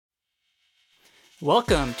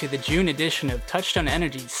Welcome to the June edition of Touchstone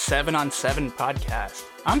Energy's 7 on 7 podcast.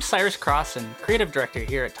 I'm Cyrus Crossan, Creative Director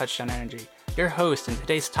here at Touchstone Energy. Your host, and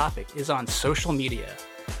today's topic is on social media.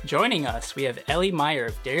 Joining us, we have Ellie Meyer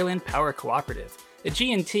of Dairyland Power Cooperative, a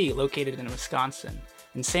G&T located in Wisconsin,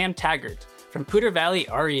 and Sam Taggart from Poudre Valley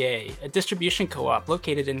REA, a distribution co-op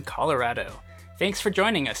located in Colorado. Thanks for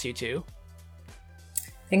joining us, you two.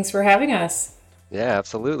 Thanks for having us. Yeah,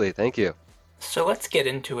 absolutely. Thank you. So let's get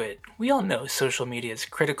into it. We all know social media is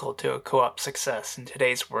critical to a co-op success in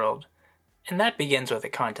today's world, and that begins with a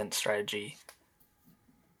content strategy.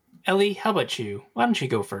 Ellie, how about you? Why don't you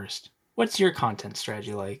go first? What's your content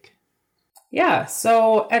strategy like? Yeah,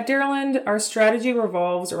 so at Dairyland, our strategy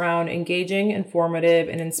revolves around engaging, informative,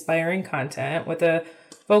 and inspiring content with a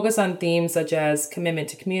focus on themes such as commitment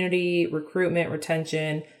to community, recruitment,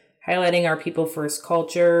 retention, highlighting our people-first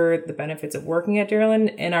culture, the benefits of working at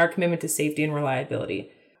Dairyland, and our commitment to safety and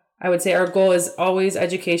reliability. I would say our goal is always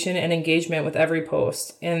education and engagement with every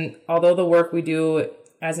post. And although the work we do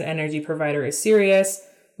as an energy provider is serious,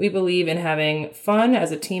 we believe in having fun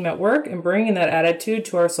as a team at work and bringing that attitude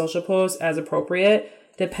to our social posts as appropriate,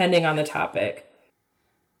 depending on the topic.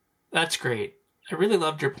 That's great. I really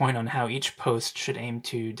loved your point on how each post should aim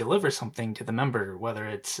to deliver something to the member, whether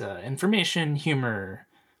it's information, humor,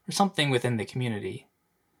 or something within the community.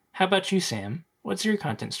 How about you, Sam? What's your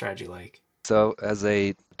content strategy like? So as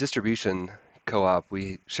a distribution co-op,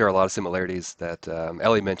 we share a lot of similarities that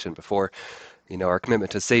Ellie mentioned before. You know, our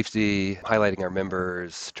commitment to safety, highlighting our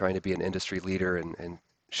members, trying to be an industry leader and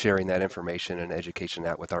sharing that information and education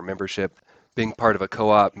out with our membership. Being part of a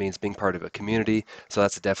co-op means being part of a community, so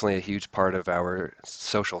that's definitely a huge part of our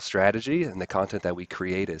social strategy, and the content that we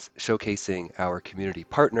create is showcasing our community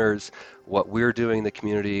partners, what we're doing in the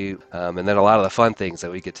community, and then a lot of the fun things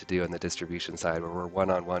that we get to do on the distribution side where we're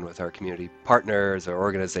one-on-one with our community partners or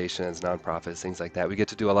organizations, nonprofits, things like that. We get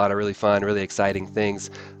to do a lot of really fun, really exciting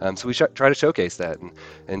things, so we try to showcase that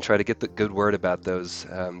and try to get the good word about those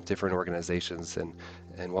different organizations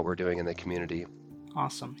and what we're doing in the community.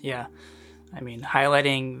 Awesome, yeah. I mean,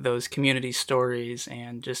 highlighting those community stories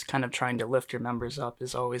and just kind of trying to lift your members up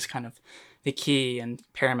is always kind of the key and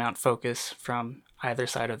paramount focus from either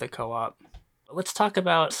side of the co-op. Let's talk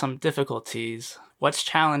about some difficulties. What's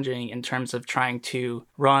challenging in terms of trying to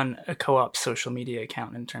run a co-op social media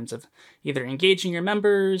account in terms of either engaging your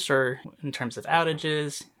members or in terms of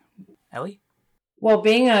outages? Ellie? Well,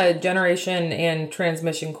 being a generation and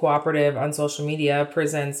transmission cooperative on social media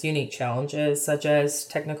presents unique challenges such as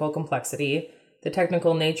technical complexity, the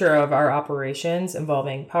technical nature of our operations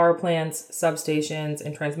involving power plants, substations,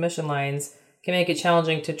 and transmission lines can make it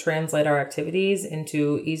challenging to translate our activities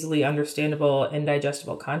into easily understandable and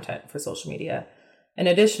digestible content for social media. And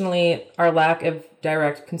additionally, our lack of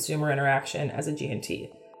direct consumer interaction as a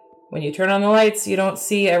G&T. When you turn on the lights, you don't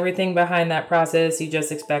see everything behind that process. You just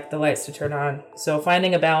expect the lights to turn on. So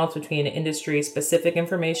finding a balance between industry-specific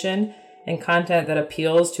information and content that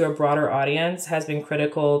appeals to a broader audience has been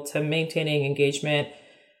critical to maintaining engagement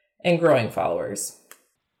and growing followers.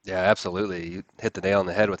 Yeah, absolutely. You hit the nail on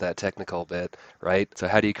the head with that technical bit, right? So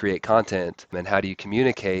how do you create content and how do you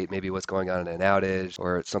communicate maybe what's going on in an outage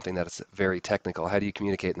or it's something that's very technical? How do you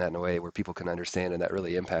communicate in that in a way where people can understand and that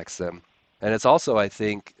really impacts them? And it's also, I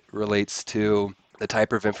think, relates to the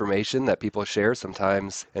type of information that people share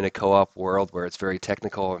sometimes in a co-op world where it's very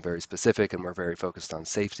technical and very specific and we're very focused on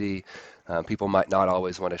safety. People might not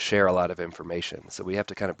always want to share a lot of information. So we have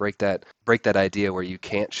to kind of break that idea where you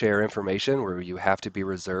can't share information, where you have to be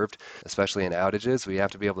reserved, especially in outages. We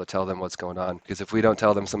have to be able to tell them what's going on because if we don't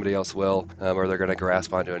tell them, somebody else will, or they're going to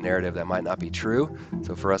grasp onto a narrative that might not be true.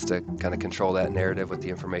 So for us to kind of control that narrative with the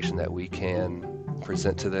information that we can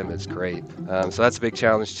present to them is great. So that's a big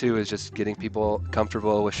challenge too, is just getting people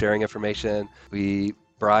comfortable with sharing information. We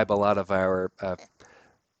bribe a lot of our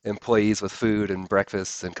employees with food and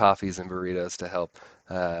breakfasts and coffees and burritos to help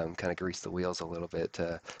kind of grease the wheels a little bit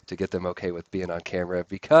to get them okay with being on camera,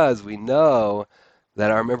 because we know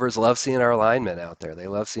that our members love seeing our linemen out there. They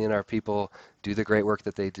love seeing our people do the great work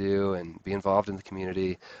that they do and be involved in the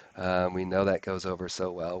community. We know that goes over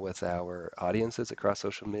so well with our audiences across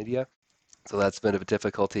social media. So that's been a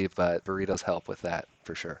difficulty, but burritos help with that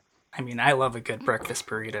for sure. I mean, I love a good breakfast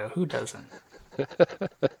burrito. Who doesn't?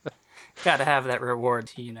 Got to have that reward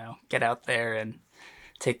to, get out there and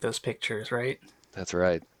take those pictures, right? That's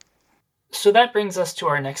right. So that brings us to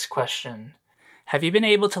our next question. Have you been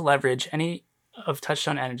able to leverage any of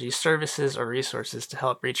Touchstone Energy's services or resources to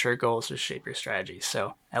help reach your goals or shape your strategy?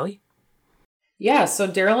 So, Ellie? Yeah, so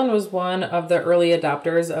Dairyland was one of the early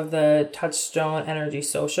adopters of the Touchstone Energy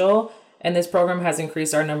Social, and this program has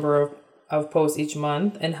increased our number of posts each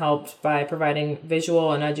month and helped by providing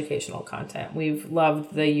visual and educational content. We've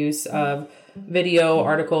loved the use of video,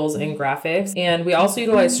 articles, and graphics. And we also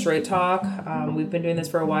utilize Straight Talk. We've been doing this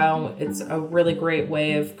for a while. It's a really great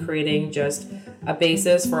way of creating just a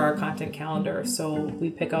basis for our content calendar. So we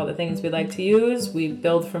pick out the things we like to use, we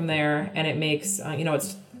build from there, and it makes,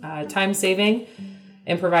 it's time saving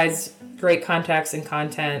and provides great context and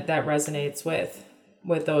content that resonates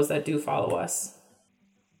with those that do follow us.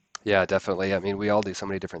 Yeah, definitely. I mean, we all do so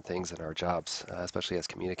many different things in our jobs, especially as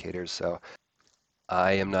communicators. So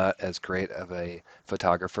I am not as great of a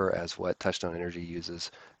photographer as what Touchstone Energy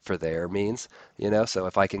uses for their means, So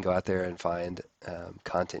if I can go out there and find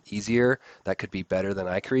content easier, that could be better than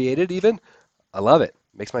I created even, I love it.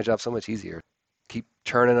 Makes my job so much easier. Keep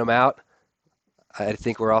churning them out. I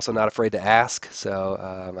think we're also not afraid to ask. So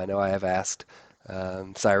I know I have asked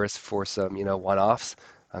Cyrus for some, one-offs.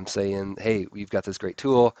 I'm saying, hey, we've got this great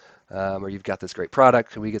tool, or you've got this great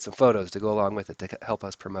product. Can we get some photos to go along with it to help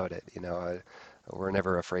us promote it? We're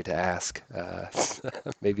never afraid to ask.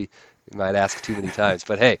 Maybe we might ask too many times,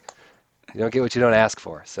 but hey, you don't get what you don't ask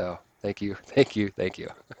for. So thank you.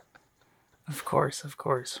 Of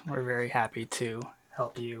course. We're very happy to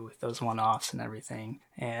help you with those one-offs and everything.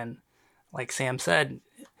 And like Sam said,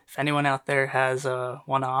 if anyone out there has a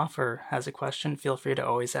one-off or has a question, feel free to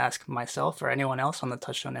always ask myself or anyone else on the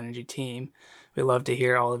Touchstone Energy team. We love to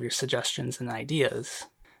hear all of your suggestions and ideas.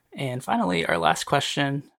 And finally, our last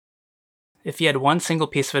question. If you had one single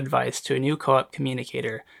piece of advice to a new co-op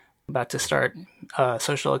communicator about to start a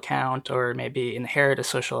social account or maybe inherit a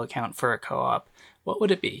social account for a co-op, what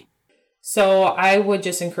would it be? So I would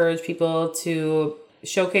just encourage people to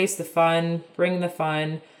showcase the fun, bring the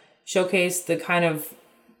fun, showcase the kind of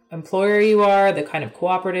employer you are, the kind of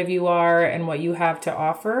cooperative you are, and what you have to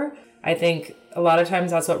offer. I think a lot of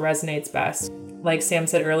times that's what resonates best. Like Sam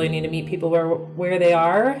said earlier, you need to meet people where they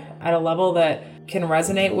are at a level that can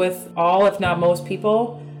resonate with all, if not most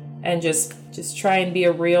people, and just try and be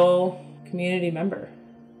a real community member.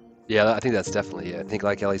 Yeah, I think that's definitely it. I think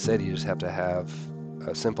like Ellie said, you just have to have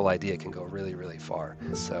a simple idea can go really, really far.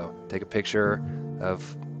 So take a picture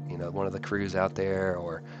of, one of the crews out there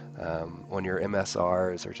or on your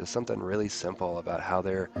MSRs or just something really simple about how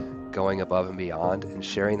they're going above and beyond and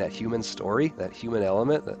sharing that human story, that human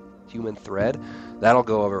element, that human thread. That'll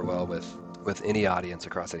go over well with any audience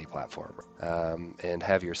across any platform. And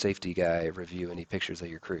have your safety guy review any pictures of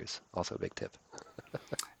your crews. Also a big tip.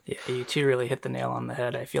 Yeah, you two really hit the nail on the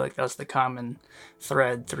head. I feel like that was the common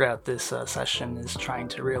thread throughout this session, is trying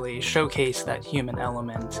to really showcase that human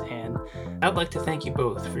element. And I'd like to thank you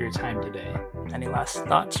both for your time today. Any last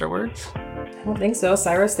thoughts or words? I don't think so.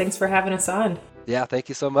 Cyrus, thanks for having us on. Yeah, thank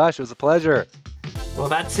you so much. It was a pleasure. Well,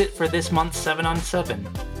 that's it for this month's 7 on 7.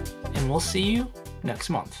 And we'll see you next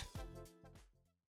month.